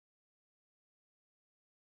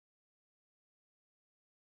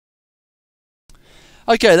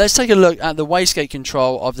Okay, let's take a look at the wastegate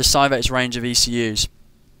control of the Syvecs range of ECUs.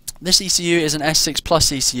 This ECU is an S6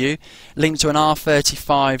 Plus ECU linked to an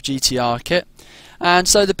R35 GTR kit, and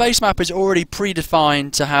so the base map is already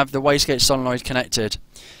predefined to have the wastegate solenoid connected.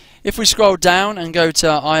 If we scroll down and go to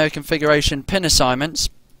IO configuration pin assignments,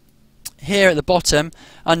 here at the bottom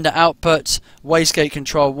under output wastegate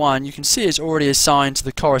control 1, you can see it's already assigned to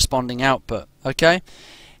the corresponding output. Okay,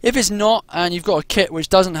 if it's not and you've got a kit which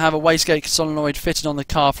doesn't have a wastegate solenoid fitted on the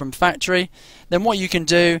car from factory, then what you can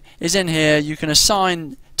do is in here you can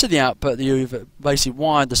assign to the output that you've basically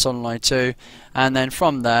wired the solenoid to, and then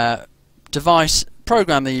from there device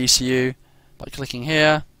program the ECU by clicking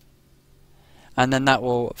here, and then that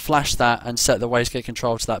will flash that and set the wastegate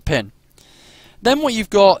control to that pin. Then what you've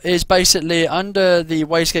got is basically under the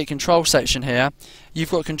wastegate control section here, you've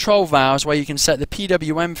got control valves where you can set the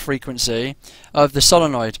PWM frequency of the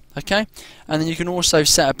solenoid, okay? And then you can also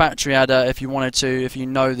set a battery adder if you wanted to, if you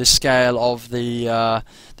know the scale of the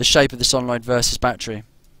shape of the solenoid versus battery.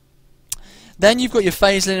 Then you've got your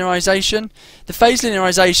phase linearization. The phase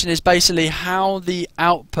linearization is basically how the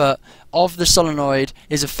output of the solenoid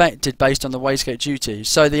is affected based on the wastegate duty.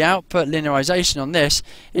 So the output linearization on this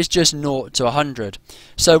is just 0 to 100.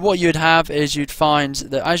 So what you'd have is you'd find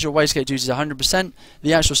that as your wastegate duty is 100%,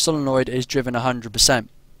 the actual solenoid is driven 100%.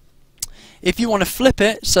 If you want to flip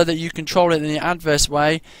it so that you control it in the adverse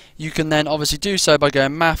way, you can then obviously do so by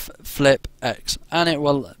going math flip X, and it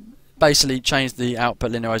will basically change the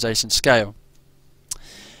output linearization scale.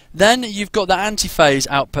 Then you've got the antiphase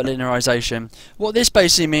output linearization. What this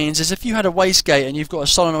basically means is if you had a wastegate and you've got a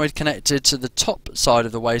solenoid connected to the top side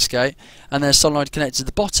of the wastegate and then a solenoid connected to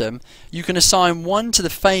the bottom, you can assign one to the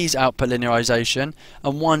phase output linearization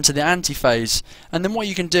and one to the antiphase. And then what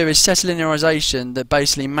you can do is set a linearization that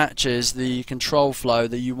basically matches the control flow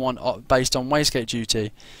that you want based on wastegate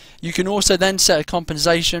duty. You can also then set a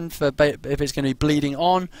compensation for if it's going to be bleeding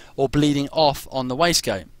on or bleeding off on the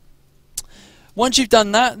wastegate. Once you've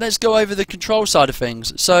done that, let's go over the control side of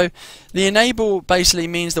things. So the enable basically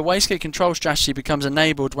means the wastegate control strategy becomes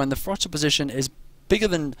enabled when the throttle position is bigger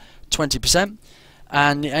than 20%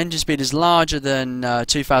 and the engine speed is larger than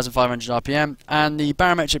 2,500 RPM and the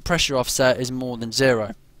barometric pressure offset is more than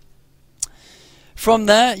 0. From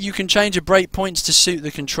there you can change your breakpoints to suit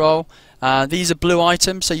the control. These are blue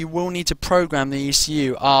items, so you will need to program the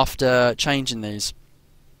ECU after changing these.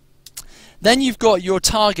 Then you've got your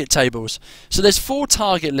target tables. So there's 4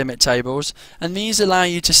 target limit tables, and these allow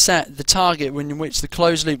you to set the target in which the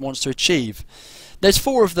closed loop wants to achieve. There's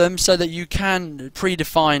 4 of them so that you can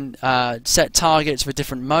predefine set targets for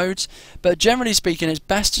different modes, but generally speaking it's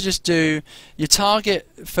best to just do your target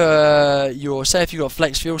for your, say if you've got a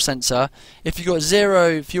flex fuel sensor, if you've got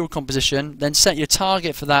 0 fuel composition, then set your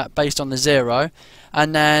target for that based on the 0,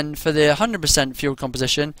 and then for the 100% fuel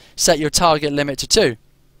composition, set your target limit to 2.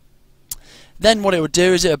 Then what it will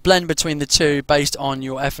do is it will blend between the two based on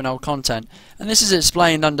your ethanol content, and this is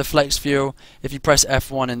explained under flex fuel if you press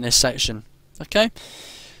F1 in this section. Okay,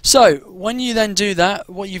 so when you then do that,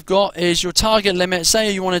 what you've got is your target limit.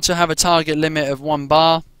 Say you wanted to have a target limit of 1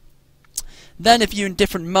 bar. Then if you're in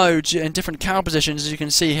different modes, in different cowl positions, as you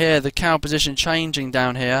can see here, the cowl position changing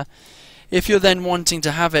down here. If you're then wanting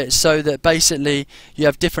to have it so that basically you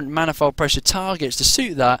have different manifold pressure targets to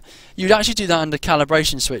suit that, you'd actually do that under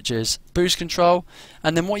calibration switches, boost control,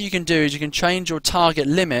 and then what you can do is you can change your target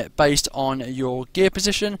limit based on your gear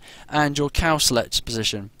position and your cowl select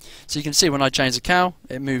position. So you can see when I change the cowl,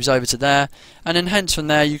 it moves over to there, and then hence from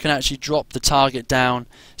there you can actually drop the target down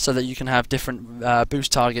so that you can have different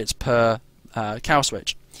boost targets per cowl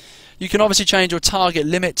switch. You can obviously change your target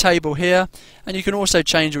limit table here, and you can also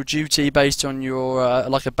change your duty based on your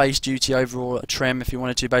like a base duty overall trim if you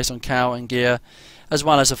wanted to, based on cowl and gear, as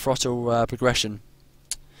well as a throttle progression.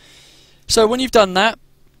 So when you've done that,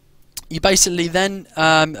 you basically then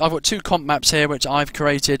I've got 2 comp maps here which I've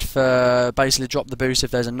created for basically drop the boost if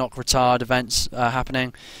there's a knock retard events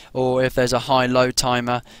happening, or if there's a high low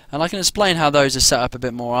timer, and I can explain how those are set up a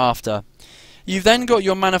bit more after. You've then got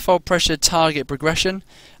your manifold pressure target progression.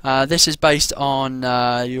 This is based on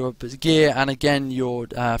your gear and again your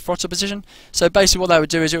throttle position. So basically what that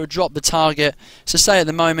would do is it would drop the target. So say at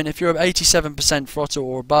the moment if you're at 87% throttle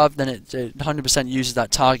or above, then it 100% uses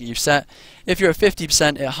that target you've set. If you're at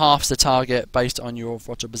 50%, it halves the target based on your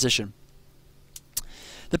throttle position.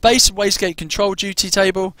 The base wastegate control duty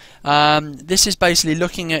table, this is basically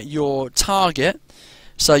looking at your target.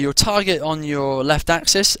 So your target on your left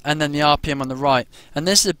axis and then the RPM on the right, and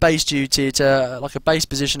this is a base duty, to like a base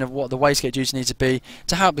position of what the wastegate duty needs to be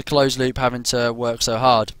to help the closed loop having to work so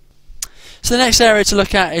hard. So the next area to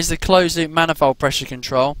look at is the closed loop manifold pressure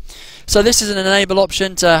control. So this is an enable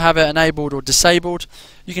option to have it enabled or disabled.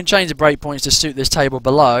 You can change the breakpoints to suit this table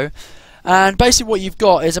below. And basically what you've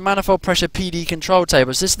got is a manifold pressure PD control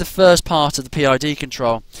table. So this is the first part of the PID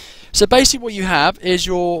control. So basically what you have is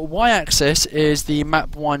your y-axis is the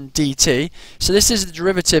map1 dt. So this is the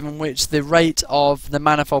derivative in which the rate of the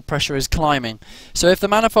manifold pressure is climbing. So if the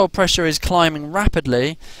manifold pressure is climbing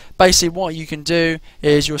rapidly, basically what you can do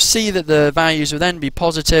is you'll see that the values will then be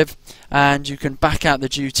positive, and you can back out the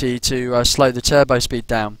duty to slow the turbo speed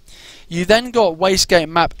down. You then got Wastegate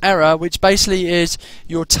Map Error, which basically is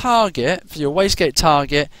your target, for your wastegate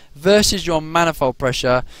target, versus your manifold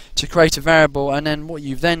pressure to create a variable, and then what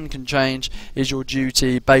you then can change is your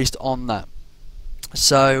duty based on that.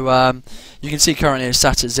 So you can see currently it's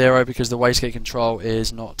sat at 0 because the wastegate control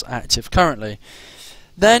is not active currently.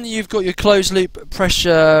 Then you've got your closed loop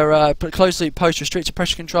pressure, closed loop post restrictor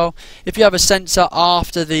pressure control. If you have a sensor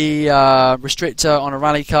after the restrictor on a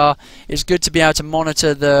rally car, it's good to be able to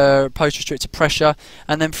monitor the post restrictor pressure,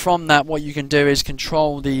 and then from that what you can do is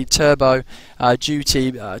control the turbo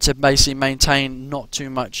duty to basically maintain not too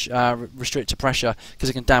much restrictor pressure, because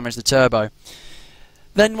it can damage the turbo.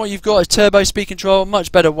 Then what you've got is turbo speed control,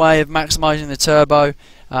 much better way of maximising the turbo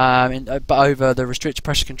but over the restrictor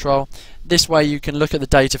pressure control. This way you can look at the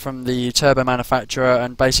data from the turbo manufacturer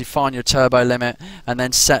and basically find your turbo limit, and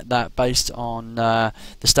then set that based on the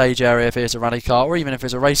stage area if it's a rally car, or even if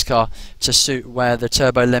it's a race car, to suit where the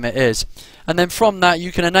turbo limit is. And then from that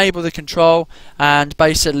you can enable the control and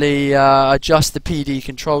basically adjust the PD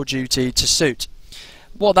control duty to suit.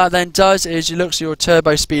 What that then does is you look at your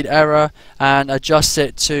turbo speed error and adjusts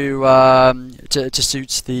it to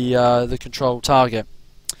suit the control target.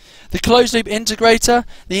 The closed loop integrator,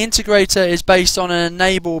 the integrator is based on an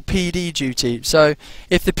enable PD duty. So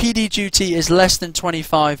if the PD duty is less than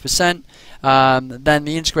 25%, then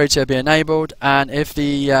the integrator will be enabled, and if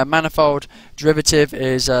the manifold derivative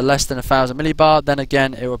is less than 1000 millibar, then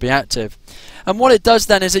again it will be active. And what it does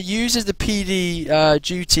then is it uses the PD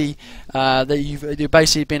duty that you've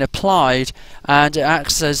basically been applied, and it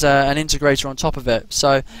acts as an integrator on top of it.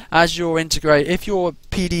 So as your if your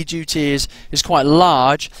PD duty is quite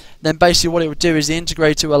large, then basically what it will do is the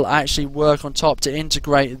integrator will actually work on top to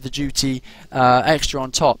integrate the duty extra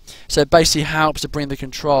on top. So it basically helps to bring the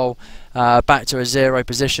control back to a 0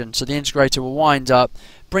 position. So the integrator will wind up,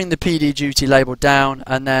 bring the PD duty label down,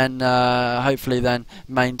 and then hopefully then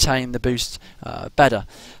maintain the boost better.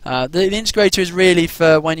 The integrator is really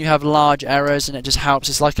for when you have large errors, and it just helps.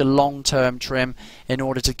 It's like a long-term trim in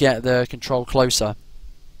order to get the control closer.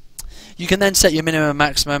 You can then set your minimum and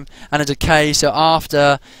maximum and a decay. So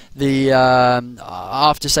after the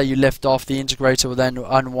after say you lift off, the integrator will then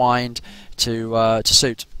unwind to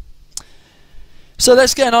suit. So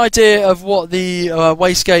let's get an idea of what the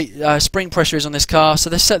wastegate spring pressure is on this car.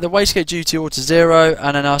 So let's set the wastegate duty all to 0,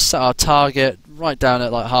 and then I'll set our target right down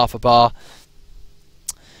at like half a bar,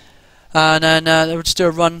 and then we'll just do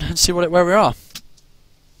a run and see where we are.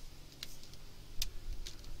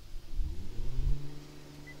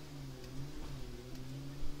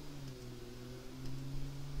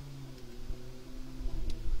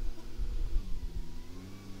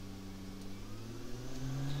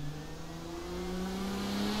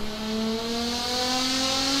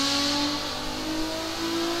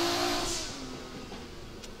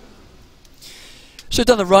 So we've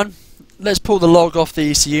done the run. Let's pull the log off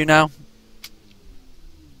the ECU now.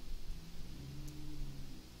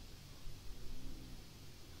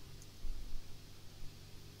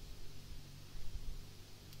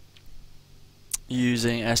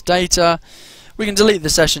 Using SData. We can delete the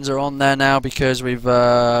sessions that are on there now because we've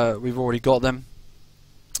already got them.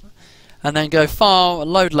 And then go File,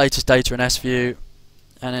 Load Latest Data in SView,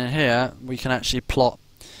 and in here we can actually plot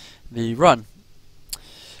the run.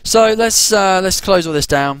 So let's close all this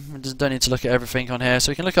down. We don't need to look at everything on here.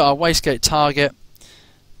 So we can look at our wastegate target,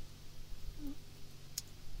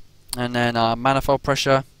 and then our manifold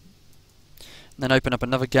pressure, and then open up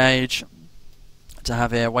another gauge to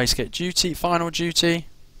have here wastegate duty, final duty.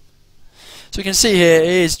 So we can see here it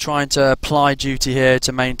is trying to apply duty here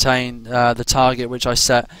to maintain the target which I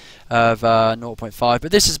set of 0.5,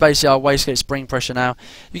 but this is basically our wastegate spring pressure now.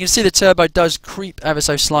 You can see the turbo does creep ever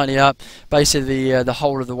so slightly up. Basically the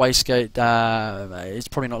whole of the wastegate is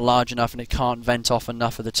probably not large enough, and it can't vent off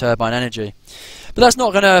enough of the turbine energy. But that's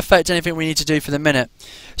not going to affect anything we need to do for the minute.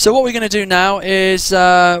 So what we're going to do now is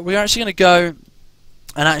we're actually going to go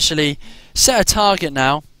and actually set a target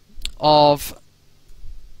now of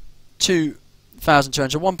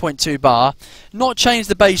 1,200, 1.2 bar, not change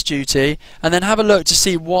the base duty, and then have a look to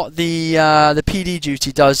see what the PD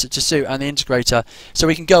duty does to suit and the integrator, so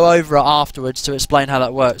we can go over it afterwards to explain how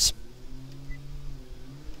that works.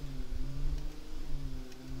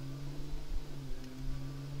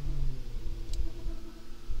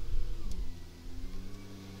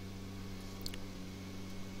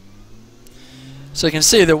 So you can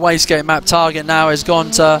see the wastegate map target now has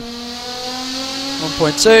gone to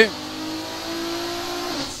 1.2.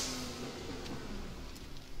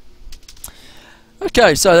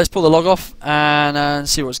 Okay, so let's pull the log off and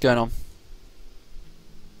see what's going on.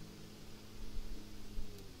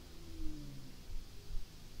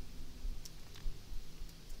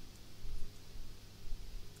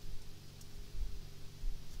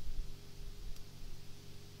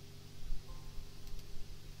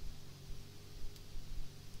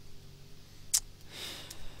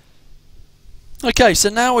 Okay, so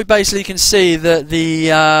now we basically can see that the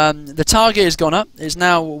target has gone up. It's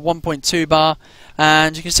now 1.2 bar,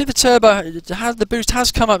 and you can see the turbo, the boost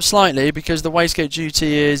has come up slightly because the wastegate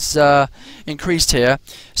duty is increased here.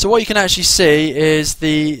 So what you can actually see is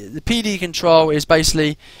the PD control is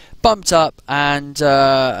basically bumped up and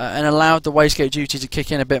allowed the wastegate duty to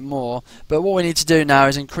kick in a bit more. But what we need to do now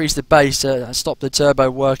is increase the base to stop the turbo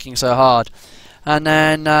working so hard. And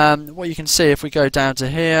then what you can see, if we go down to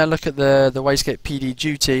here, look at the wastegate PD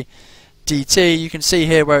duty DT, you can see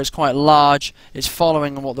here where it's quite large, it's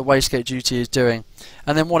following what the wastegate duty is doing.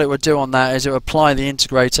 And then what it would do on that is it would apply the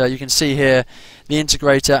integrator. You can see here the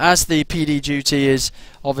integrator, as the PD duty is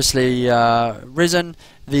obviously risen,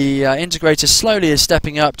 the integrator slowly is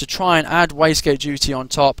stepping up to try and add wastegate duty on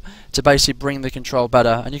top to basically bring the control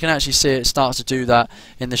better. And you can actually see it starts to do that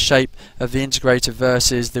in the shape of the integrator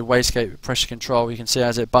versus the wastegate pressure control. You can see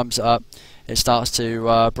as it bumps it up, it starts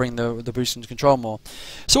to bring the boost into control more.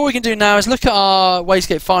 So what we can do now is look at our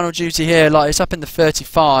wastegate final duty here. Like, it's up in the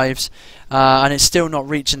 35s and it's still not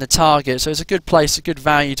reaching the target, so it's a good place, a good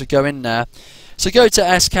value to go in there. So go to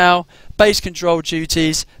SCAL, base control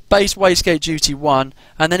duties, base wastegate duty 1,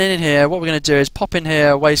 and then in here what we're going to do is pop in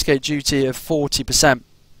here a wastegate duty of 40%.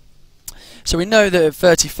 So we know that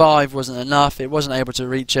 35 wasn't enough, it wasn't able to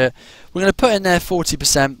reach it. We're going to put in there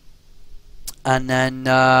 40%, and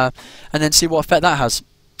then see what effect that has.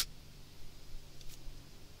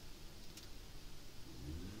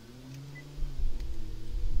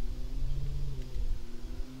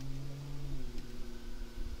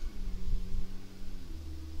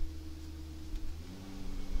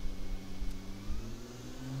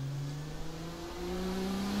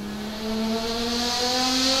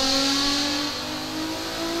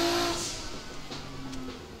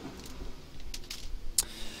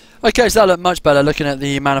 Okay, so that looked much better looking at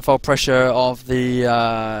the manifold pressure of the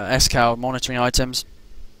SCAL monitoring items.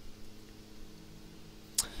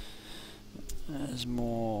 There's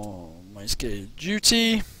more wastegate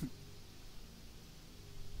duty.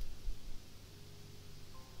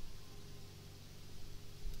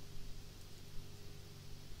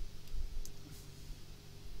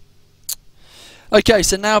 Okay,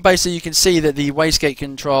 so now basically you can see that the wastegate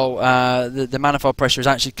control, the manifold pressure has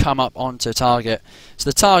actually come up onto target. So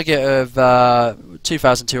the target of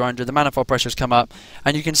 2,200, the manifold pressure has come up,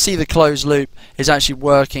 and you can see the closed loop is actually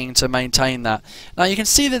working to maintain that. Now you can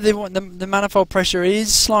see that the manifold pressure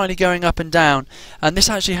is slightly going up and down, and this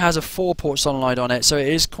actually has a 4-port solenoid on it, so it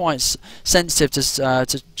is quite sensitive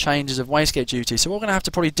to changes of wastegate duty. So what we're going to have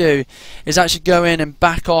to probably do is actually go in and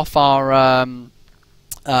back off our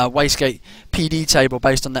wastegate PD table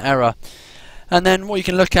based on the error. And then what you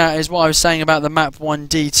can look at is what I was saying about the map 1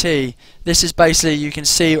 DT. This is basically, you can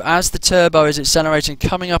see as the turbo is accelerating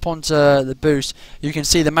coming up onto the boost, you can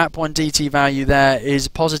see the map 1 DT value there is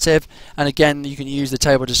positive, and again you can use the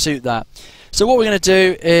table to suit that. So what we're going to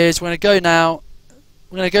do is we're going to go now,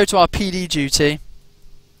 we're going to go to our PD duty,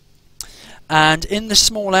 and in the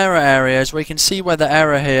small error areas we can see where the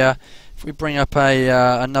error here, if we bring up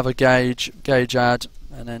another gauge add,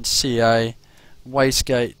 and then CA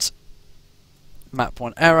wastegate map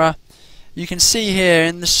 1 error, you can see here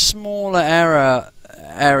in the smaller error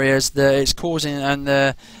areas that it's causing, and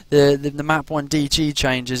the map 1 DG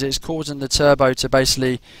changes, it's causing the turbo to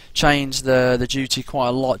basically change the duty quite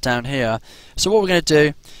a lot down here. So what we're going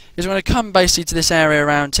to do is we're going to come basically to this area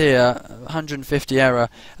around here, 150 error,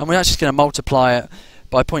 and we're actually going to multiply it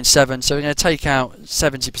by 0.7, so we're going to take out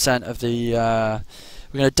 70% of the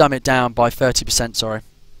we're going to dumb it down by 30%, sorry.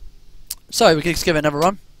 So we can just give it another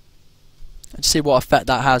run and see what effect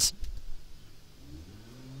that has.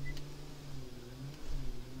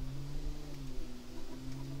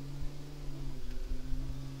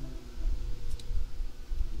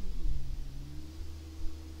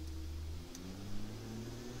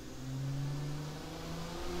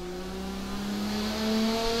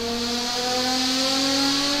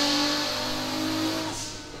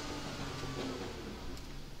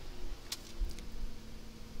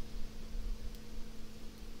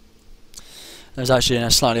 There's actually in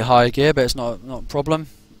a slightly higher gear, but it's not a problem.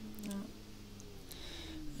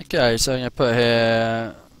 Okay, so I'm going to put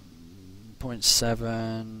here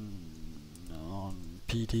 0.7 on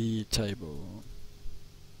PD table.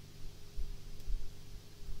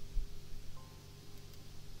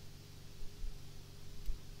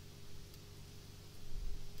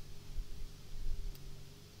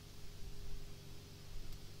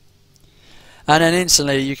 And then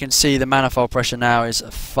instantly you can see the manifold pressure now is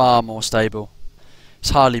far more stable. It's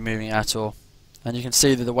hardly moving at all. And you can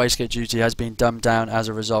see that the wastegate duty has been dumbed down as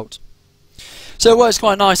a result. So it works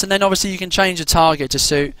quite nice, and then obviously you can change the target to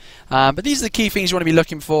suit. But these are the key things you want to be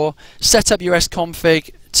looking for. Set up your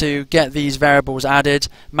sconfig to get these variables added,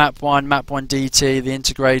 map1, map1dt, the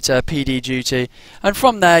integrator, PD duty, and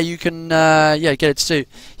from there you can get it to suit.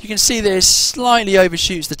 You can see that it slightly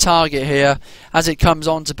overshoots the target here as it comes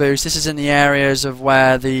on to boost. This is in the areas of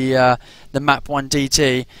where the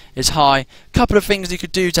map1dt is high. Couple of things you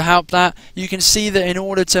could do to help that. You can see that in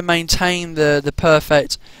order to maintain the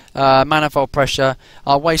perfect manifold pressure,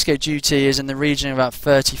 our wastegate duty is in the region of about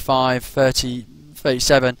 35,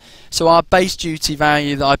 37. So our base duty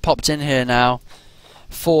value that I popped in here now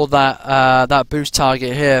for that boost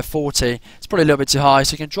target here, 40, it's probably a little bit too high,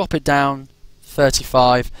 so you can drop it down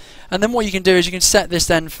 35. And then what you can do is you can set this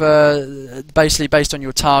then for basically based on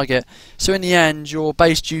your target. So in the end, your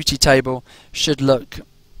base duty table should look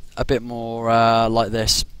a bit more like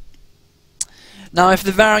this. Now if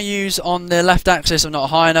the values on the left axis are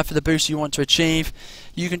not high enough for the boost you want to achieve,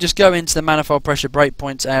 you can just go into the manifold pressure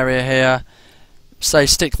breakpoints area here, say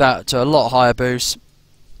stick that to a lot higher boost,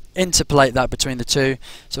 interpolate that between the two.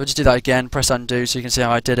 So I'll just do that again, press undo so you can see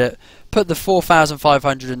how I did it. Put the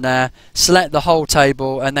 4500 in there, select the whole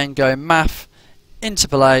table, and then go math,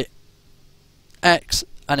 interpolate, X,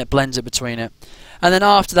 and it blends it between it. And then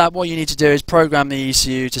after that, what you need to do is program the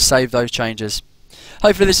ECU to save those changes.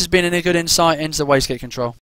 Hopefully this has been a good insight into the wastegate control.